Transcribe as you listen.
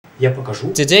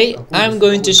Today I'm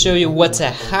going to show you what a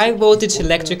high voltage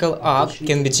electrical arc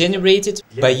can be generated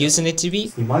by using a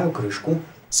TV.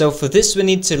 So for this we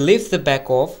need to lift the back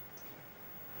off.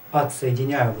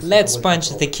 Let's punch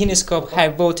the kinescope high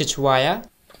voltage wire.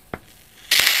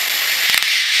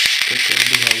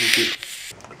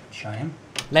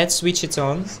 Let's switch it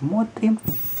on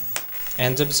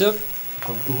and observe.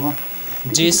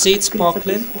 Do you see it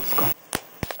sparkling?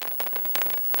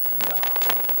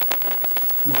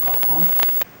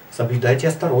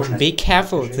 Be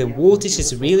careful, the voltage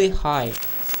is really high.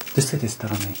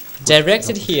 Direct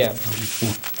it here.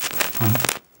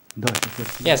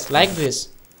 Yes, like this.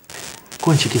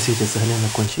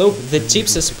 Look, the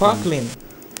tips are sparkling.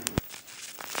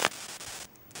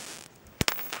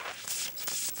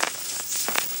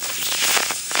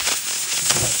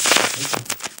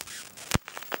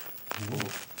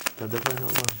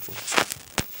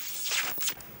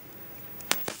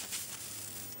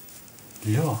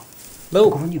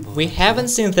 Look, we haven't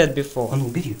seen that before.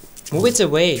 Move it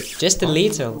away, just a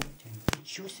little.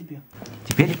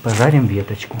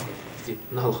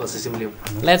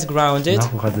 Let's ground it.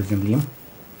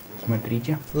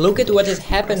 Look at what is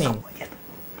happening.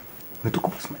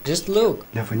 Just look.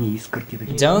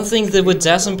 Don't think the wood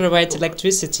doesn't provide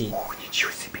electricity.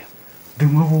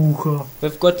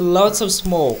 We've got lots of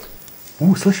smoke.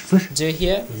 Do you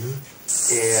hear?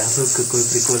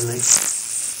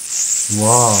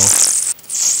 Wow.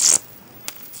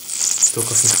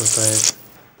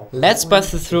 Let's pass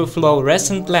through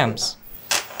fluorescent lamps.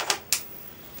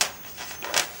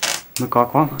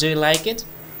 Do you like it?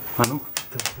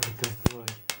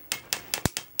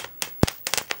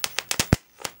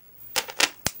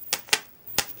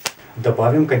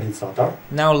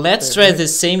 Now let's try the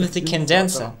same with the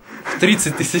condenser.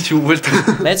 30,000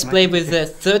 вольт. Let's play with the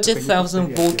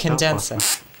 30,000 volt condenser.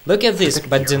 Look at this,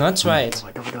 but do not try it.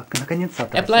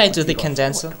 Apply it to the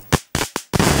condenser.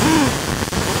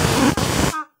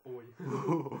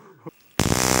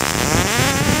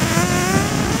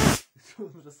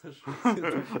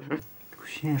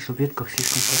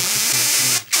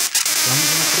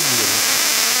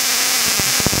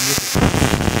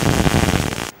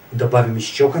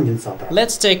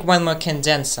 Let's take one more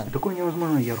condenser.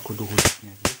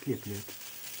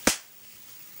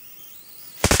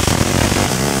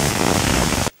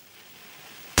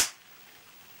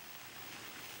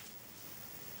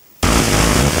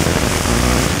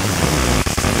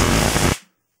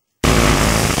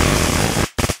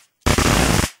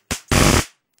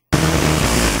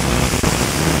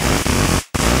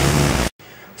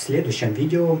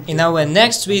 In our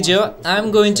next video,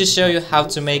 I'm going to show you how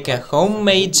to make a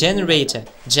homemade generator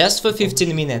just for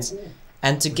 15 minutes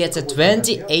and to get a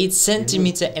 28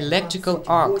 cm electrical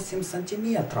arc,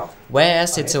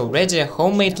 whereas it's already a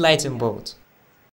homemade lighting board.